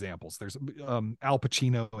two examples, there's Al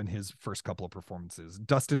Pacino in his first couple of performances,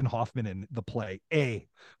 Dustin Hoffman in the play A,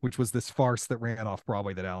 which was this farce that ran off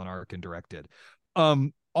Broadway that Alan Arkin directed.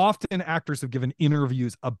 Often actors have given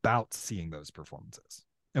interviews about seeing those performances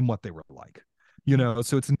and what they were like.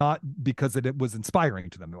 So it's not because it was inspiring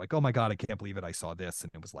to them. They're like, oh my God, I can't believe it. I saw this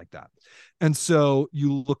and it was like that. And so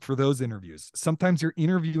you look for those interviews. Sometimes you're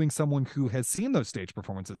interviewing someone who has seen those stage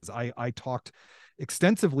performances. I talked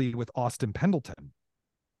extensively with Austin Pendleton,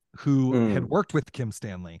 who had worked with Kim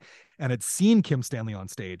Stanley and had seen Kim Stanley on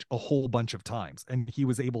stage a whole bunch of times. And he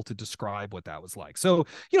was able to describe what that was like. So,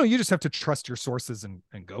 you just have to trust your sources and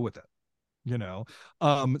go with it.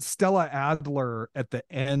 Stella Adler at the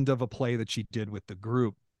end of a play that she did with the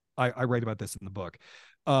group, I write about this in the book,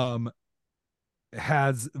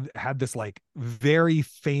 has had this like very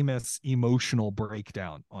famous emotional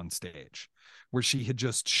breakdown on stage where she had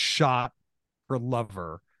just shot her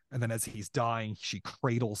lover, and then as he's dying, she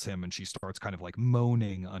cradles him and she starts kind of like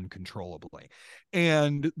moaning uncontrollably.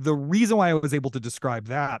 And the reason why I was able to describe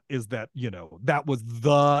that is that, that was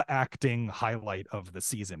the acting highlight of the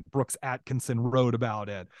season. Brooks Atkinson wrote about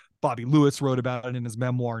it. Bobby Lewis wrote about it in his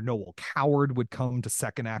memoir. Noel Coward would come to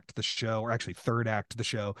second act the show, or actually third act the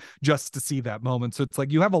show, just to see that moment. So it's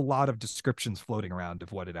like you have a lot of descriptions floating around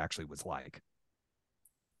of what it actually was like.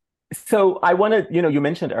 So I want to, you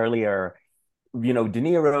mentioned earlier, De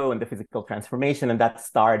Niro and the physical transformation, and that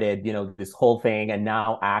started, this whole thing. And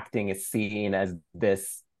now acting is seen as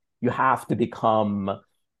this, you have to become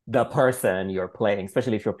the person you're playing,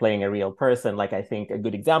 especially if you're playing a real person. Like, I think a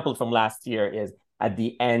good example from last year is at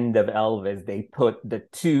the end of Elvis, they put the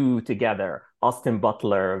two together, Austin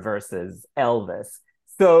Butler versus Elvis.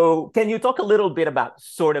 So can you talk a little bit about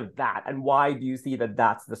sort of that, and why do you see that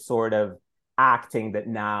that's the sort of acting that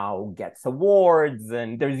now gets awards?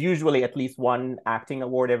 And there's usually at least one acting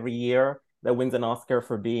award every year that wins an Oscar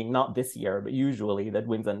for being, not this year, but usually that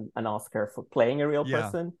wins an Oscar for playing a real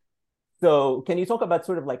person. So can you talk about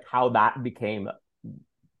sort of like how that became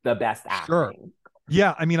the best acting? Sure.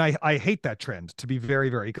 Yeah, I mean, I hate that trend, to be very,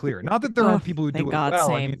 very clear. Not that there aren't people who do it well.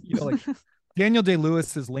 Same. I mean, like Daniel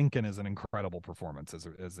Day-Lewis's Lincoln is an incredible performance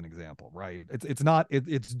as an example, right?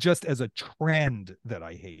 It's just as a trend that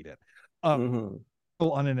I hate it. On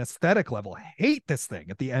an aesthetic level, hate this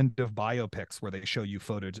thing at the end of biopics where they show you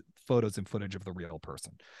photos and footage of the real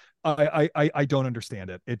person. I don't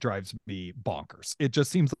understand it. It drives me bonkers. It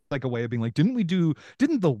just seems like a way of being like, didn't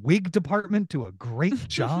the wig department do a great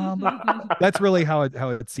job? That's really how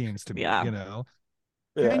it seems to me. Yeah.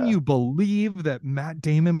 Can you believe that Matt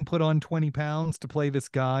Damon put on 20 pounds to play this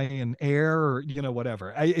guy in Air, or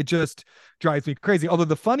whatever? It just drives me crazy. Although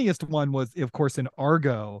the funniest one was, of course, in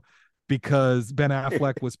Argo, because Ben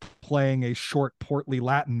Affleck was playing a short, portly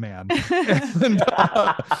Latin man. And,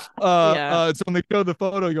 so when they show the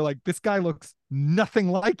photo, you're like, this guy looks nothing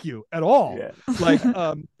like you at all. Yeah. Like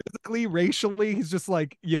physically, racially, he's just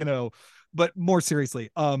like, but more seriously.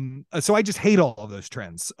 So I just hate all of those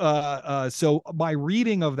trends. So my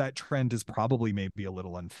reading of that trend is probably maybe a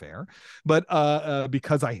little unfair, but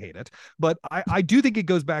because I hate it. But I do think it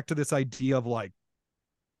goes back to this idea of like,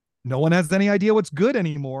 no one has any idea what's good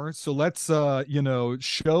anymore. So let's,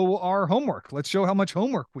 show our homework. Let's show how much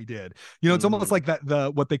homework we did. It's almost like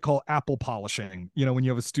that, what they call apple polishing, when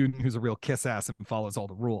you have a student who's a real kiss ass and follows all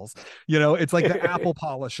the rules, it's like the apple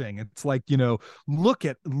polishing. It's like, look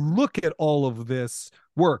at all of this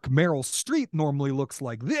work. Meryl Streep normally looks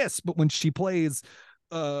like this, but when she plays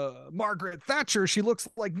Margaret Thatcher, she looks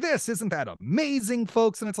like this. Isn't that amazing,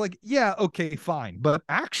 folks? And it's like, yeah, okay, fine. But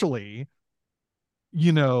actually,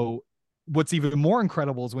 what's even more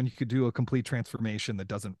incredible is when you could do a complete transformation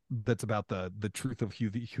that's about the truth of who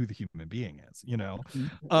the human being is,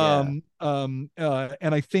 and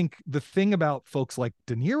I think the thing about folks like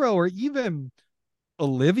De Niro, or even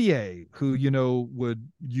Olivier, who would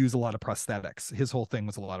use a lot of prosthetics, his whole thing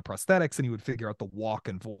was a lot of prosthetics, and he would figure out the walk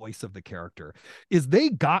and voice of the character, is they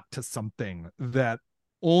got to something that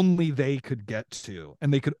only they could get to,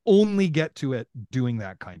 and they could only get to it doing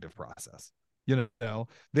that kind of process.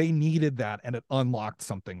 They needed that, and it unlocked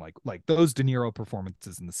something like those De Niro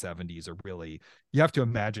performances in the 70s are really, you have to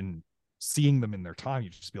imagine seeing them in their time. You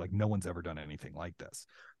just be like, no one's ever done anything like this.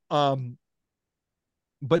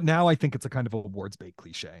 But now I think it's a kind of awards bait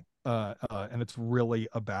cliche, and it's really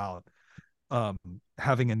about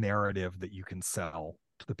having a narrative that you can sell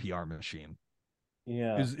to the PR machine.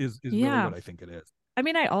 Yeah, is really what I think it is. I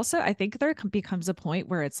mean, I think there becomes a point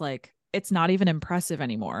where it's like it's not even impressive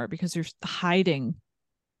anymore because you're hiding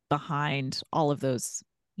behind all of those,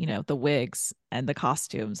 the wigs and the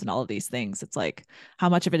costumes and all of these things. It's like how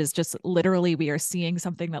much of it is just literally we are seeing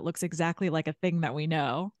something that looks exactly like a thing that we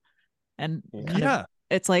know, and kind of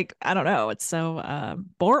it's like, I don't know, it's so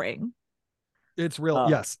boring. It's real.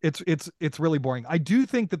 Yes, it's really boring. I do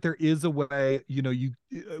think that there is a way, you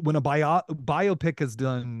when a biopic is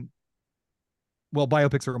done well,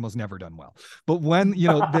 biopics are almost never done well, but when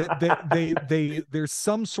there's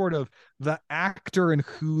some sort of the actor and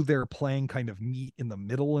who they're playing kind of meet in the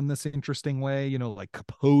middle in this interesting way, like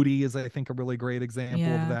Capote is, I think, a really great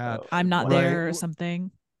example of that. I'm Not There or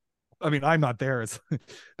something. I mean, I'm Not There is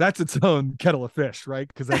that's its own kettle of fish, right?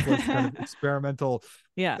 Because that's like kind of experimental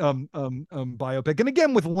biopic. And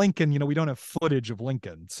again, with Lincoln, we don't have footage of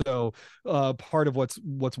Lincoln, so part of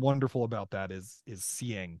what's wonderful about that is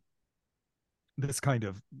seeing this kind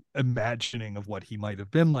of imagining of what he might have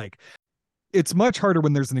been like. It's much harder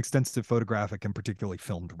when there's an extensive photographic and particularly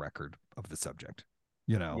filmed record of the subject,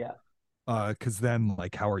 because then,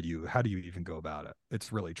 like, how do you even go about it?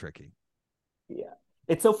 It's really tricky. Yeah,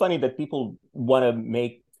 it's so funny that people want to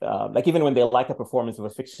make like, even when they like a performance of a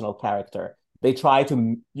fictional character, they try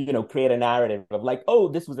to create a narrative of like, oh,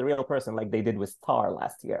 this was a real person, like they did with Tar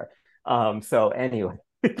last year. So anyway.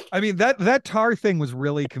 I mean, that Tar thing was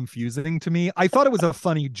really confusing to me. I thought it was a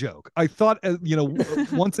funny joke. I thought,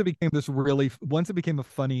 once it became a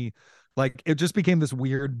funny, like, it just became this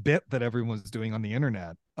weird bit that everyone was doing on the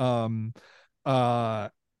internet.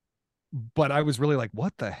 But I was really like,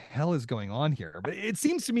 what the hell is going on here? But it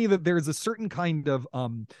seems to me that there's a certain kind of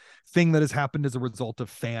thing that has happened as a result of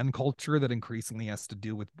fan culture that increasingly has to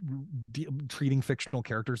do with treating fictional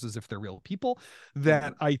characters as if they're real people,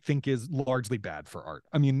 that I think is largely bad for art.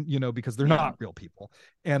 I mean, because they're not real people.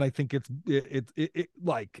 And I think it's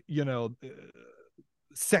like,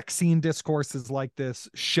 sex scene discourses like this,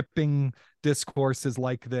 shipping discourses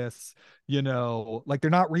like this, like, they're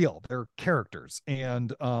not real, they're characters,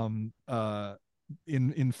 and in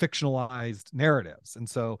fictionalized narratives. And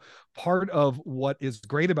so part of what is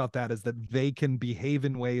great about that is that they can behave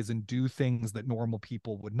in ways and do things that normal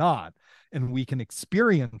people would not, and we can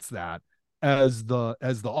experience that as the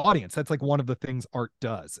audience. That's like one of the things art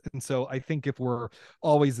does. And so I think if we're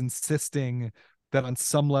always insisting that on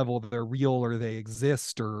some level they're real or they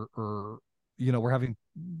exist, or we're having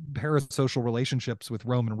parasocial relationships with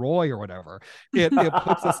Roman Roy or whatever, it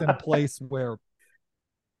puts us in a place where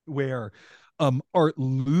art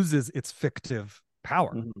loses its fictive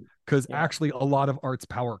power, because actually a lot of art's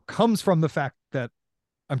power comes from the fact that,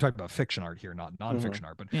 I'm talking about fiction art here, not nonfiction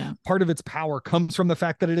art, but part of its power comes from the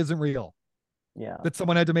fact that it isn't real, that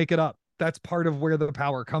someone had to make it up. That's part of where the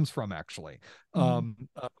power comes from, actually.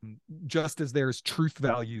 Just as there's truth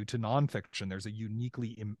value to nonfiction, there's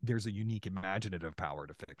a unique imaginative power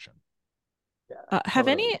to fiction. Have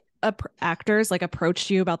any actors like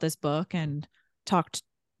approached you about this book and talked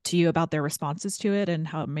to you about their responses to it and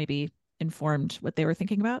how it maybe informed what they were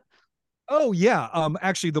thinking about? Oh yeah.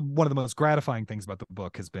 Actually, one of the most gratifying things about the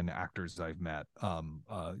book has been actors I've met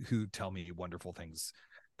who tell me wonderful things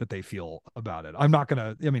that they feel about it. I'm not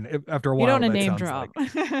gonna, I mean, after a while, you don't want to name drop. Like,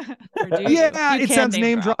 it sounds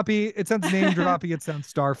name droppy. It sounds name droppy. It sounds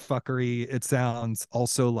star fuckery. It sounds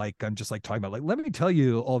also like I'm just like talking about, like, let me tell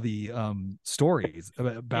you all the stories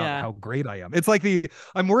about how great I am. It's like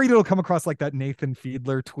I'm worried it'll come across like that Nathan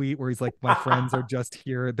Fiedler tweet where he's like, my friends are just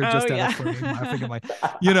here. They're just at a frame laughing at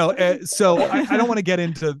my, so I don't want to get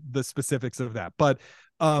into the specifics of that, but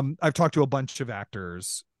I've talked to a bunch of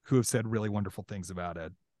actors who have said really wonderful things about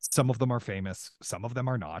it. Some of them are famous, some of them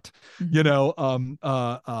are not.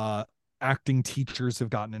 Acting teachers have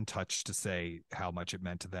gotten in touch to say how much it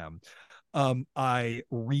meant to them. I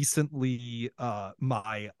recently,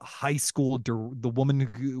 my high school, the woman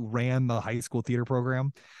who ran the high school theater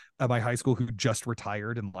program at my high school, who just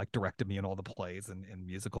retired and like directed me in all the plays and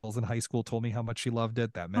musicals in high school, told me how much she loved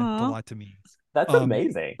it. That meant a lot to me. That's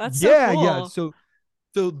amazing. That's so cool. Yeah.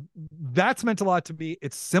 So that's meant a lot to me.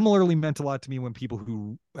 It's similarly meant a lot to me when people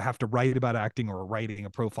who have to write about acting or writing a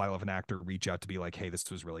profile of an actor reach out to be like, hey,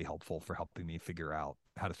 this was really helpful for helping me figure out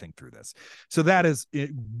how to think through this. So that is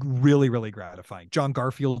really, really gratifying. John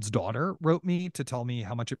Garfield's daughter wrote me to tell me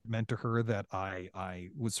how much it meant to her that I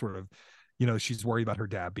was sort of, she's worried about her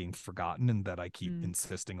dad being forgotten and that I keep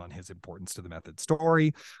insisting on his importance to the Method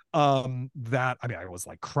story. I was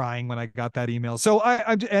like crying when I got that email. So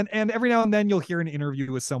and every now and then you'll hear an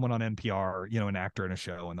interview with someone on NPR, an actor in a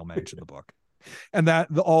show, and they'll mention the book. And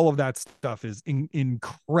all of that stuff is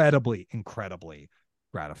incredibly, incredibly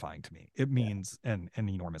gratifying to me. It means an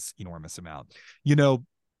enormous, enormous amount. You know,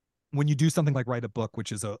 when you do something like write a book,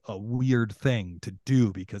 which is a weird thing to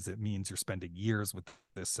do because it means you're spending years with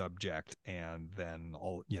this subject, and then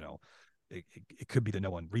all, you know, it could be that no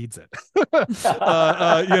one reads it.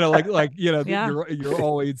 You know, you're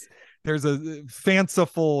always, there's a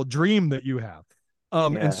fanciful dream that you have.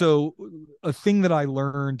 And so a thing that I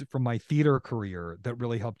learned from my theater career that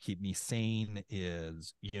really helped keep me sane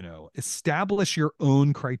is, you know, establish your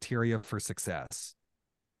own criteria for success.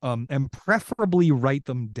 And preferably write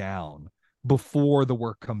them down before the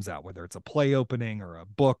work comes out, whether it's a play opening or a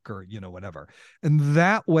book or, you know, whatever. And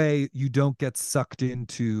that way you don't get sucked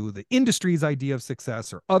into the industry's idea of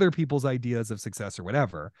success or other people's ideas of success or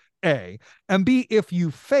whatever, A. And B, if you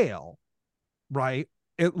fail, right,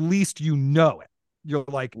 at least you know it. You're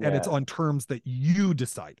like, and it's on terms that you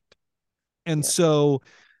decided. And so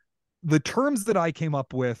the terms that I came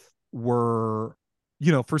up with were,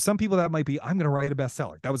 you know, for some people that might be, I'm going to write a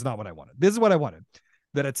bestseller. That was not what I wanted. This is what I wanted: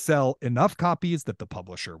 that it sell enough copies that the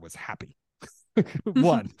publisher was happy.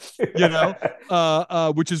 One, you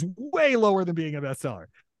know, which is way lower than being a bestseller.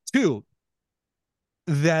 Two,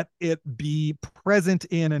 that it be present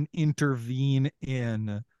in and intervene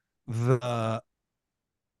in the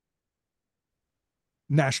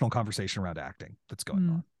national conversation around acting that's going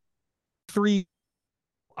on. Three,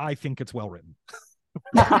 I think it's well written.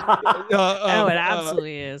 Oh, it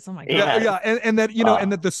absolutely is. Oh my god. And that, you know,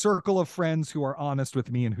 and that the circle of friends who are honest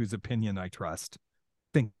with me and whose opinion I trust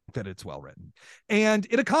think that it's well written, and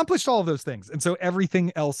it accomplished all of those things. And so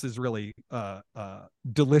everything else is really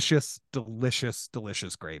delicious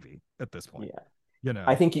gravy at this point. You know,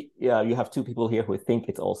 I think you have two people here who think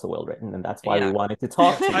it's also well written, and that's why we wanted to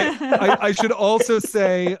talk to you. I should also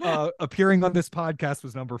say appearing on this podcast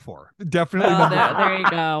was number 4. Definitely number 4. There you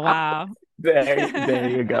go. Wow. There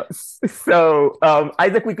you go. So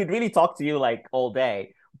Isaac, we could really talk to you like all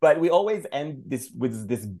day, but we always end this with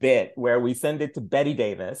this bit where we send it to Betty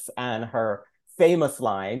Davis and her famous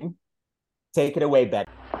line, "Take it away,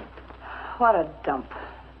 Betty." What a dump.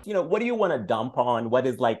 You know, what do you want to dump on? What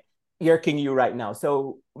is like irking you right now?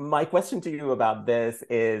 So my question to you about this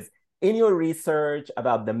is, in your research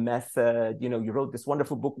about the method, you know, you wrote this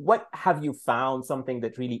wonderful book. What have you found something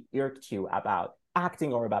that really irked you about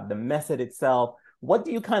acting or about the method itself? What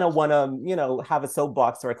do you kind of want to, you know, have a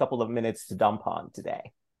soapbox or a couple of minutes to dump on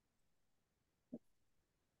today?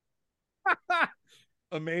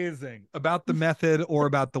 Amazing. About the method or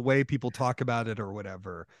about the way people talk about it or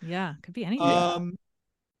whatever. Yeah, could be anything.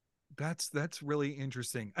 That's really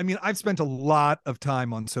interesting. I mean, I've spent a lot of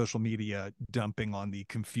time on social media dumping on the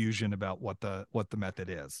confusion about what the method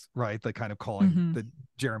is, right? The kind of calling the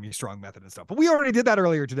Jeremy Strong method and stuff. But we already did that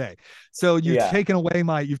earlier today. So you've taken away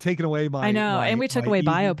my I know, and we took away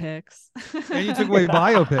biopics. And you took away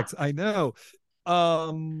biopics. I know.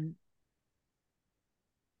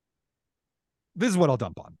 This is what I'll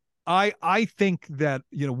dump on. I think that,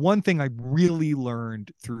 you know, one thing I really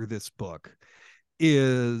learned through this book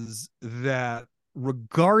is that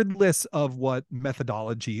regardless of what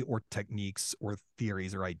methodology or techniques or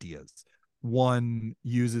theories or ideas one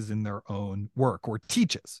uses in their own work or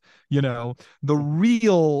teaches, you know, the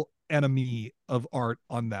real enemy of art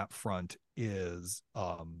on that front is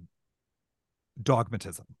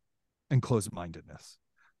dogmatism and closed-mindedness.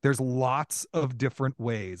 There's lots of different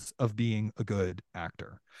ways of being a good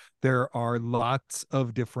actor. There are lots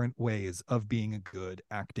of different ways of being a good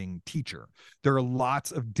acting teacher. There are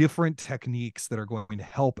lots of different techniques that are going to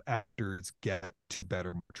help actors get to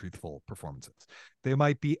better, more truthful performances. They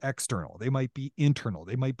might be external. They might be internal.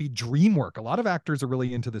 They might be dream work. A lot of actors are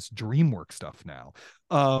really into this dream work stuff now,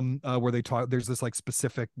 where they talk, there's this like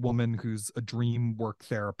specific woman who's a dream work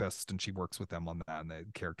therapist, and she works with them on that, and the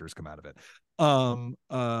characters come out of it.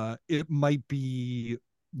 It might be,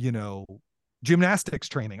 you know, gymnastics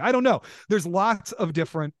training. I don't know. There's lots of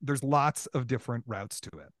different routes to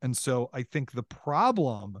it. And so I think the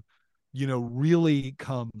problem, you know, really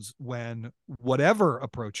comes when whatever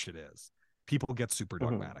approach it is, people get super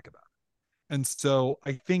dogmatic about it. And so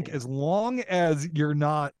I think as long as you're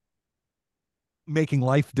not making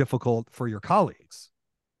life difficult for your colleagues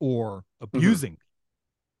or abusing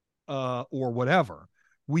or whatever,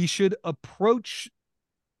 we should approach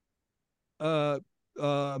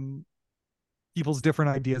people's different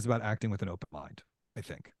ideas about acting with an open mind. I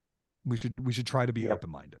think we should try to be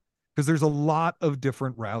open-minded, because there's a lot of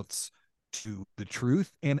different routes to the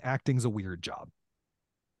truth, and acting's a weird job.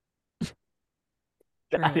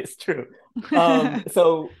 That is true.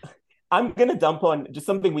 So I'm going to dump on just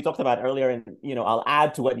something we talked about earlier, and, you know, I'll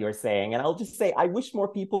add to what you're saying. And I'll just say, I wish more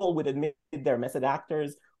people would admit they're method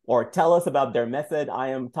actors or tell us about their method. I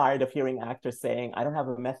am tired of hearing actors saying, I don't have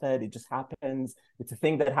a method. It just happens. It's a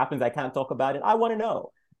thing that happens. I can't talk about it. I want to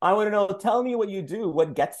know. Tell me what you do.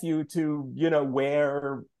 What gets you to,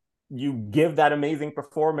 where you give that amazing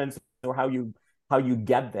performance, or how you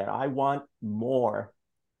get there. I want more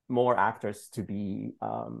actors to be,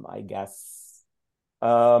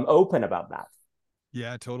 open about that.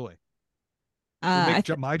 Yeah, totally. I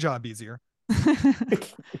my job easier.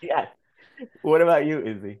 Yeah. What about you,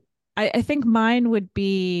 Izzy? I think mine would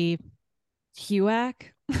be HUAC.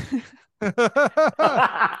 Really,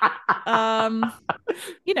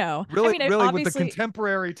 really, obviously, with the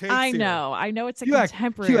contemporary takes I here. know it's a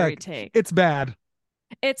contemporary take. It's bad,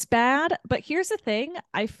 but here's the thing.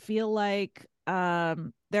 I feel like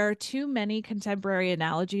there are too many contemporary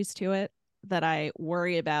analogies to it that I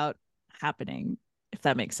worry about happening, if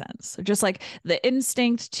that makes sense. Just like the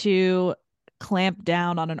instinct to clamp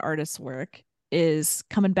down on an artist's work is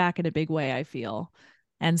coming back in a big way, I feel.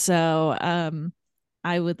 And so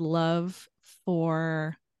I would love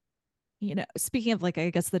for, speaking of, like,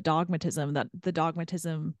 I guess the dogmatism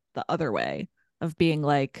the other way of being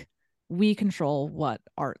like, we control what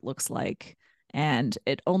art looks like, and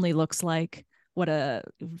it only looks like what a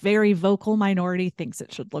very vocal minority thinks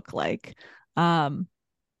it should look like. So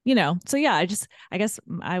yeah, I guess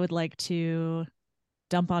I would like to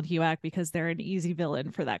dump on HUAC because they're an easy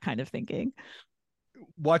villain for that kind of thinking.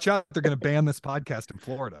 Watch out, they're going to ban this podcast in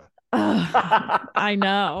Florida. I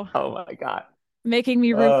know. Oh my God. Making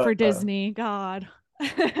me root for Disney. God.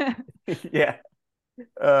 Yeah.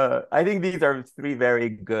 I think these are three very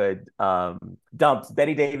good dumps.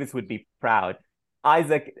 Betty Davis would be proud.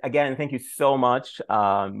 Isaac, again, thank you so much.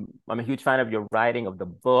 I'm a huge fan of your writing, of the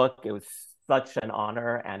book. It was such an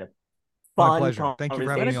honor and a fun pleasure. Thank you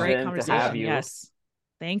for having me on. What a great conversation. To have you. Yes.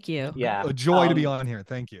 Thank you. Yeah. A joy to be on here.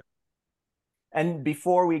 Thank you. And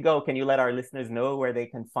before we go, can you let our listeners know where they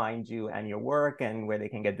can find you and your work, and where they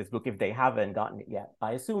can get this book if they haven't gotten it yet?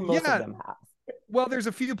 I assume most of them have. Well, there's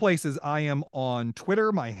a few places. I am on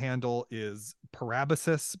Twitter. My handle is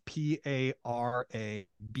Parabasis, Parabasa.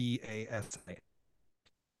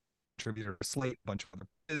 Contributor to Slate, a bunch of other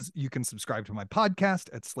places. You can subscribe to my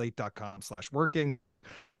podcast at slate.com/working.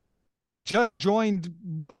 Just joined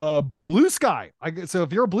Blue Sky. So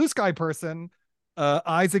if you're a Blue Sky person,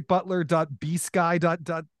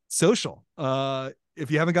 isaacbutler.bsky.social.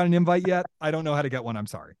 If you haven't got an invite yet, I don't know how to get one. I'm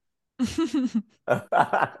sorry.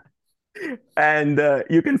 And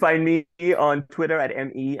you can find me on Twitter at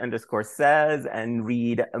me_says, and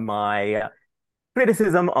read my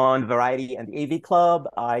criticism on Variety and the AV Club.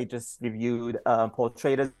 I just reviewed Paul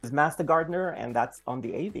Schrader's Master Gardener, and that's on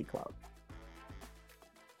the AV Club.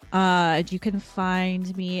 You can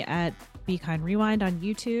find me at Be Kind Rewind on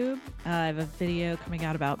YouTube. I have a video coming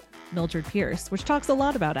out about Mildred Pierce, which talks a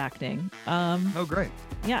lot about acting. Oh, great.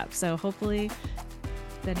 Yeah, so hopefully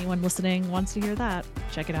if anyone listening wants to hear that,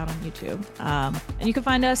 check it out on YouTube. And you can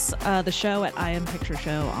find us, the show, at I Am Picture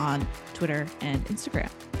Show on Twitter and Instagram.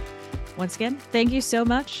 Once again, thank you so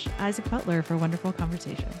much, Isaac Butler, for a wonderful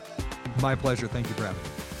conversation. My pleasure. Thank you for having me.